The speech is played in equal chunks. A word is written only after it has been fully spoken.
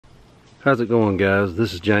How's it going, guys?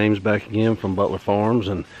 This is James back again from Butler Farms,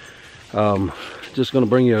 and just going to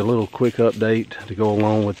bring you a little quick update to go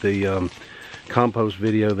along with the compost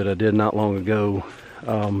video that I did not long ago.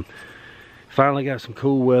 Finally got some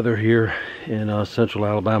cool weather here in central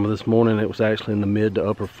Alabama this morning. It was actually in the mid to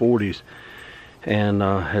upper 40s and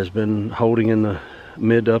has been holding in the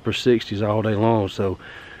mid to upper 60s all day long. So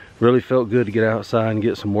really felt good to get outside and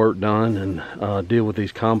get some work done and deal with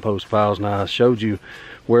these compost piles. Now I showed you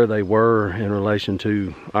where they were in relation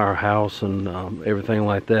to our house and everything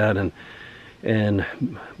like that, and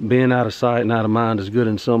being out of sight and out of mind is good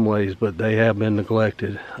in some ways, but they have been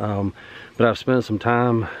neglected. But I've spent some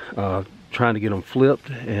time trying to get them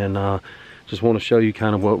flipped, and just want to show you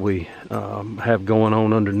kind of what we have going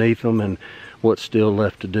on underneath them and what's still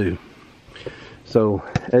left to do. So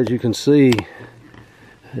as you can see,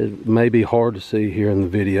 it may be hard to see here in the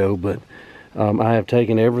video, but I have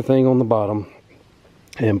taken everything on the bottom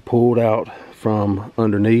and pulled out from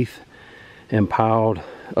underneath and piled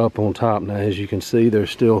up on top. Now as you can see,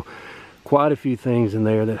 there's still quite a few things in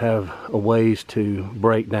there that have a ways to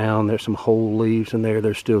break down. There's some whole leaves in there.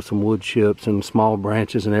 There's still some wood chips and small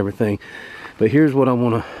branches and everything. But here's what I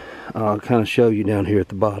want to kind of show you down here at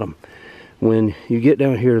the bottom. When you get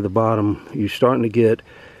down here to the bottom, you're starting to get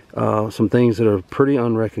some things that are pretty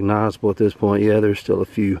unrecognizable at this point. Yeah, there's still a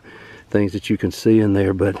few things that you can see in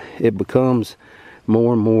there, but it becomes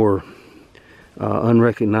more and more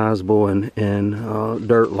unrecognizable and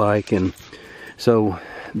dirt-like, and so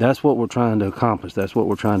that's what we're trying to accomplish. That's what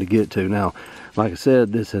we're trying to get to. Now, like I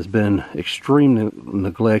said, this has been extremely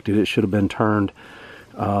neglected. It should have been turned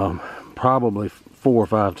probably 4 or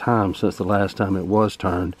 5 times since the last time it was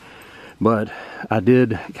turned, but I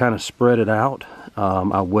did kind of spread it out.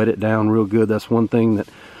 I wet it down real good. That's one thing that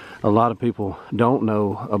a lot of people don't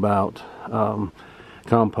know about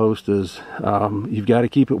compost is you've got to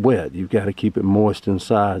keep it wet. You've got to keep it moist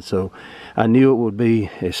inside. So I knew it would be,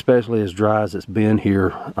 especially as dry as it's been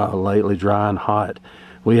here lately, dry and hot.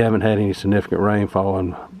 We haven't had any significant rainfall,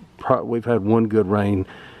 and we've had one good rain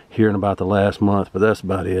here in about the last month, but that's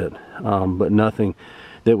about it. But nothing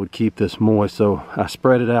that would keep this moist. So I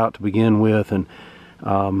spread it out to begin with and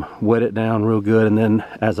wet it down real good, and then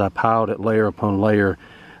as I piled it layer upon layer,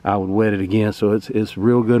 I would wet it again. So it's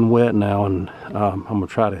real good and wet now, and I'm gonna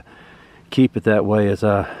try to keep it that way as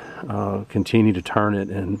I continue to turn it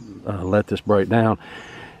and let this break down.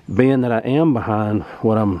 Being that I am behind,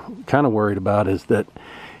 what I'm kind of worried about is that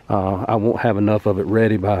I won't have enough of it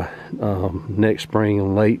ready by next spring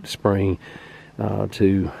and late spring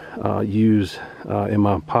to use in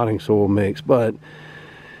my potting soil mix, but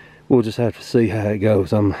we'll just have to see how it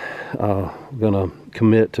goes. I'm gonna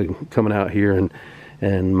commit to coming out here and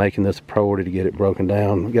making this a priority to get it broken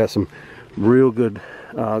down. We got some real good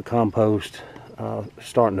compost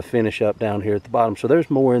starting to finish up down here at the bottom. So there's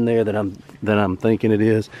more in there than I'm thinking it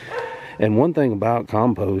is. And one thing about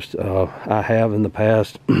compost, I have in the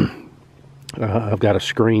past, I've got a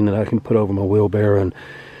screen that I can put over my wheelbarrow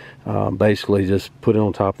and basically just put it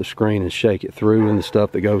on top of the screen and shake it through, and the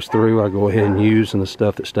stuff that goes through I go ahead and use, and the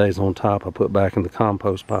stuff that stays on top I put back in the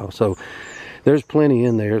compost pile. So there's plenty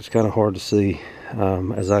in there. It's kind of hard to see,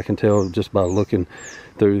 as I can tell just by looking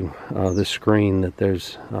through this screen, that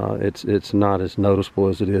there's it's not as noticeable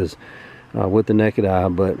as it is with the naked eye,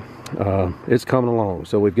 but it's coming along.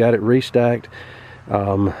 So we've got it restacked.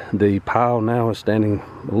 The pile now is standing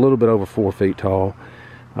a little bit over 4 feet tall.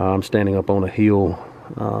 I'm standing up on a hill,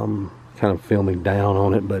 kind of filming down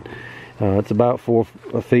on it, but it's about 4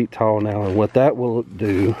 feet tall now. And what that will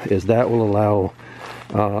do is that will allow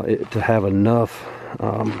it to have enough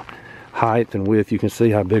height and width. You can see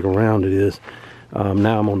how big around it is.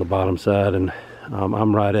 Now I'm on the bottom side, and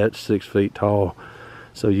I'm right at 6 feet tall,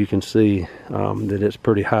 so you can see that it's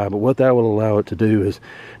pretty high. But what that will allow it to do is,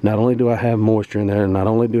 not only do I have moisture in there, and not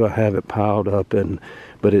only do I have it piled up,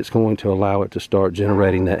 but it's going to allow it to start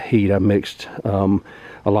generating that heat. I mixed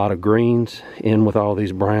a lot of greens in with all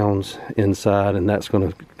these browns inside, and that's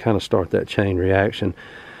going to kind of start that chain reaction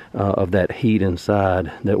of that heat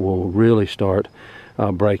inside that will really start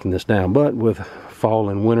breaking this down. But with fall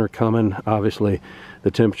and winter coming, obviously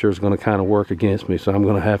the temperature is going to kind of work against me, so I'm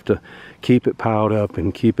going to have to keep it piled up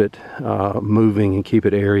and keep it moving and keep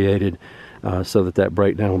it aerated so that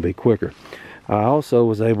breakdown will be quicker. I also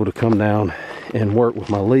was able to come down and work with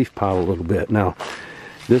my leaf pile a little bit. Now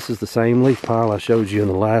this is the same leaf pile I showed you in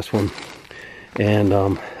the last one, and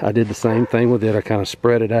I did the same thing with it. I kind of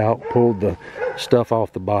spread it out, pulled the stuff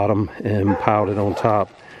off the bottom and piled it on top.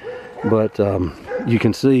 But you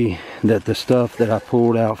can see that the stuff that I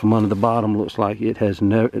pulled out from under the bottom looks like it has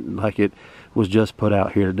no, like it was just put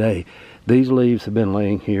out here today. These leaves have been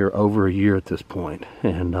laying here over a year at this point,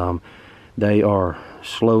 and they are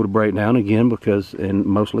slow to break down again because, and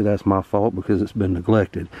mostly that's my fault because it's been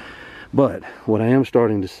neglected. But what I am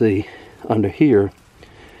starting to see under here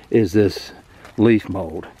is this leaf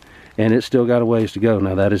mold, and it's still got a ways to go.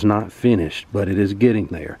 Now that is not finished, but it is getting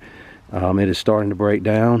there. It is starting to break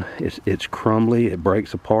down. It's crumbly. It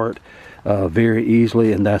breaks apart very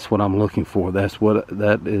easily, and that's what I'm looking for.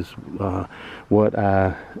 That is what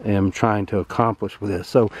I am trying to accomplish with this.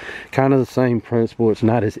 So kind of the same principle. It's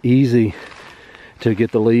not as easy to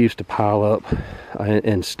get the leaves to pile up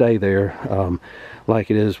and stay there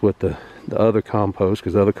like it is with the other compost,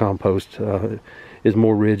 because the other compost is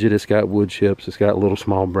more rigid. It's got wood chips, it's got little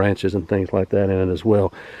small branches and things like that in it as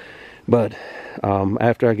well. But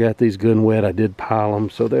after I got these good and wet, I did pile them,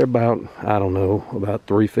 so they're about, I don't know, about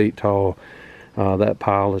 3 feet tall. That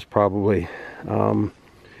pile is probably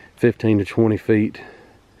 15 to 20 feet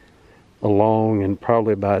long and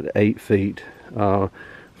probably about 8 feet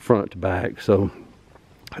front to back. So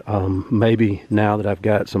maybe now that I've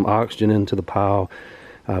got some oxygen into the pile,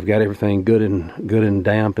 I've got everything good and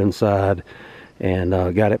damp inside, and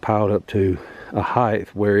got it piled up to a height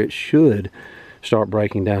where it should start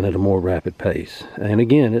breaking down at a more rapid pace. And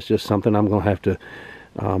again, it's just something I'm going to have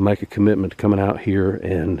to make a commitment to coming out here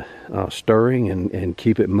and stirring and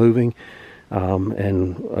keep it moving.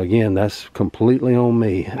 And again, that's completely on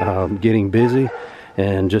me, getting busy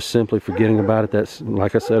and just simply forgetting about it. That's,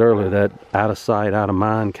 like I said earlier, that out of sight, out of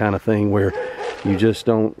mind kind of thing, where you just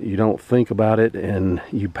don't think about it, and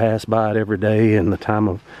you pass by it every day, and the time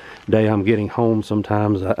of day I'm getting home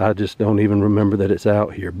sometimes I just don't even remember that it's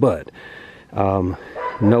out here. But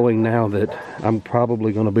knowing now that I'm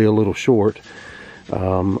probably going to be a little short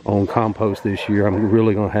on compost this year, I'm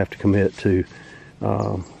really going to have to commit to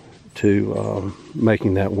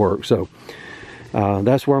making that work. So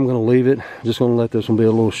that's where I'm going to leave it. Just going to let this one be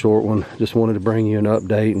a little short one. Just wanted to bring you an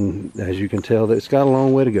update, and as you can tell, that it's got a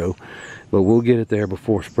long way to go, but we'll get it there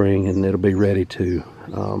before spring, and it'll be ready to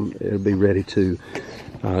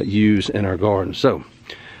use in our garden. So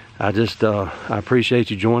I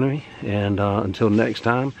appreciate you joining me, and until next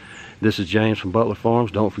time, this is James from Butler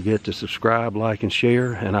Farms. Don't forget to subscribe, like, and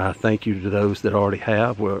share, and I thank you to those that already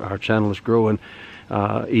have. Our channel is growing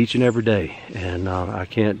each and every day, and I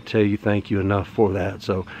can't tell you thank you enough for that.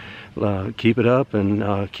 So keep it up,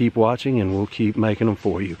 and keep watching, and we'll keep making them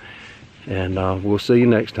for you. And we'll see you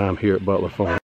next time here at Butler Farms.